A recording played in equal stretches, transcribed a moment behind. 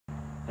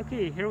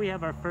Okay, here we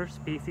have our first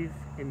species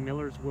in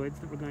Miller's Woods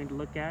that we're going to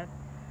look at.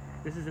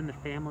 This is in the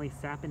family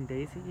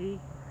Sapindaceae,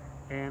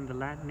 and the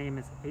Latin name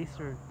is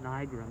Acer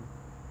nigrum,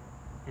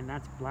 and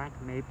that's black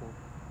maple.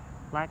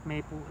 Black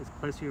maple is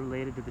closely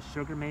related to the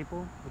sugar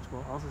maple, which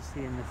we'll also see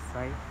in this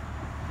site.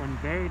 One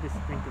very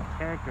distinctive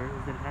character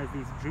is that it has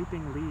these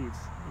drooping leaves,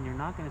 and you're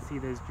not going to see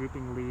those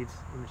drooping leaves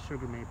in the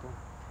sugar maple.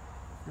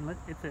 And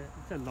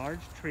it's a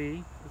large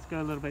tree. Let's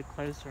go a little bit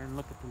closer and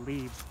look at the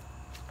leaves.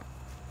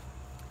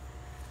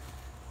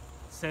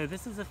 So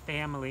this is a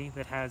family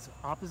that has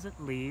opposite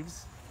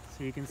leaves,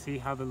 so you can see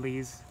how the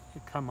leaves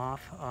come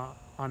off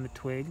on the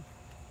twig.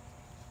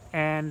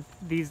 And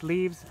these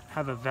leaves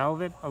have a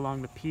velvet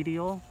along the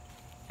petiole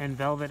and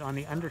velvet on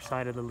the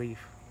underside of the leaf,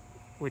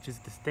 which is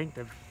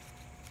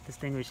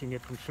distinguishing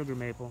it from sugar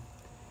maple.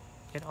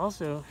 It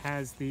also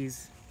has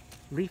these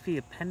leafy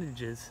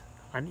appendages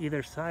on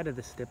either side of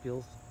the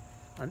stipules,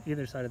 on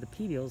either side of the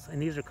petioles,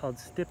 and these are called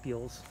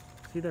stipules.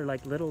 See, they're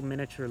like little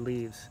miniature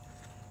leaves,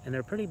 and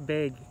they're pretty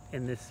big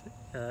in this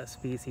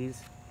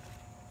species,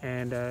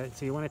 and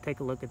so you want to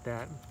take a look at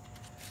that.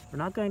 We're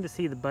not going to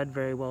see the bud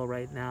very well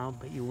right now,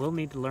 but you will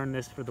need to learn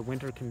this for the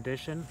winter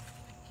condition,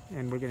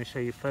 and we're going to show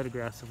you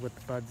photographs of what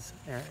the buds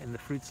and the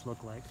fruits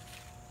look like.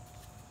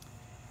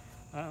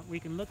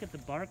 We can look at the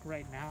bark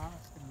right now.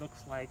 It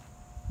looks like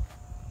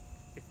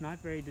it's not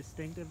very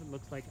distinctive. It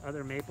looks like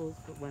other maples,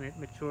 but when it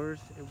matures,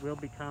 it will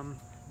become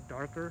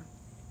darker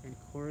and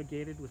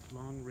corrugated with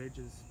long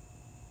ridges.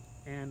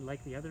 And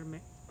like the other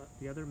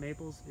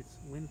maples, it's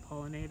wind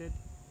pollinated,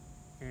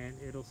 and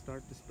it'll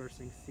start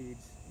dispersing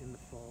seeds in the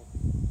fall.